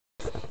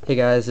Hey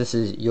guys, this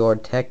is your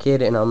Tech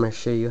Kid, and I'm going to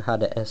show you how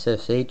to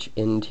SSH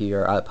into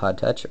your iPod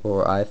Touch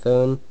or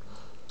iPhone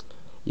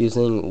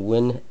using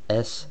WinSCP.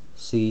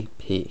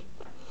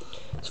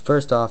 So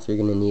first off, you're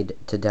going to need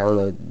to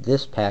download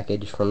this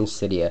package from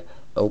Cydia,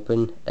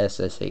 Open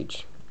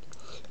SSH.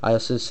 I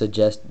also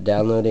suggest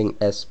downloading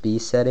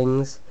SB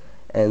settings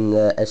and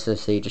the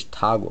SSH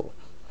toggle,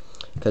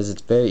 because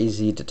it's very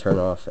easy to turn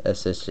off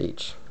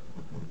SSH.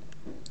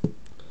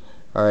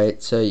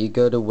 Alright, so you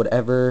go to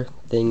whatever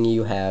thing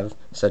you have,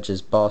 such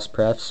as Boss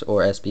Prefs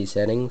or SB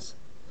settings.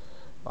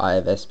 I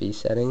have SB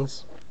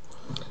settings.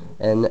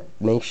 And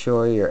make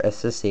sure your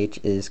SSH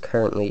is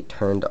currently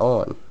turned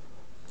on.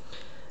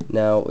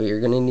 Now, what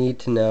you're going to need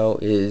to know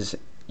is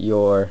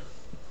your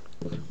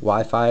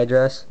Wi-Fi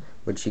address,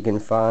 which you can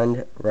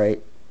find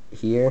right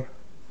here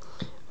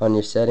on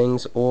your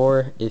settings,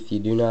 or if you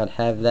do not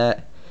have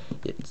that,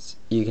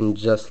 you can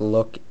just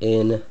look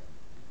in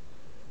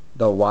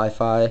the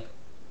Wi-Fi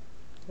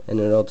and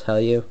it'll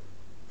tell you.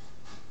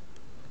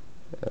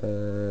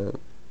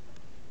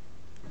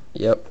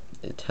 Yep,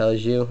 it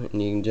tells you,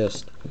 and you can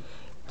just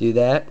do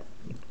that.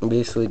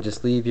 Basically,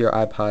 just leave your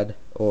iPod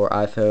or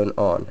iPhone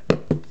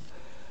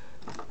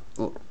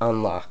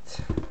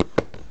unlocked.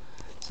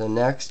 So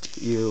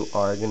next, you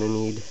are going to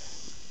need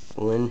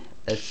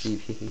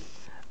WinSCP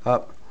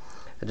up.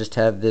 I just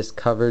have this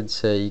covered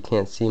so you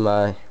can't see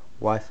my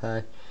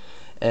Wi-Fi,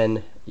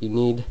 and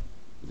you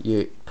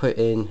put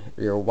in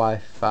your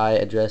Wi-Fi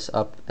address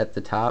up at the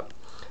top,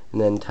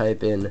 and then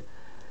type in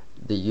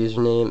the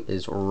username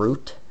is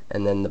root,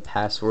 and then the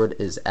password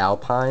is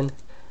Alpine,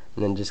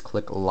 and then just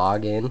click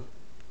login.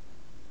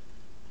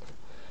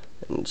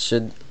 And it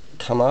should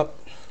come up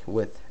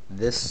with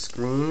this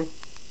screen,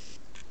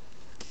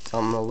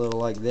 something a little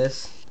like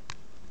this.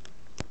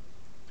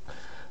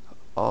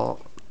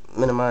 I'll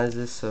minimize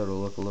this so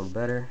it'll look a little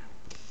better.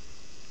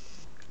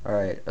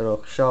 Alright,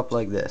 it'll show up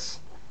like this.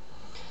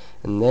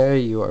 And there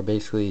you are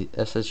basically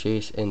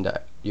SSH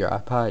into your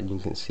iPod, and you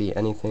can see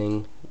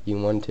anything you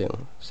want to,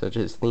 such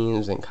as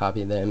themes, and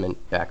copy them and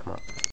back them up.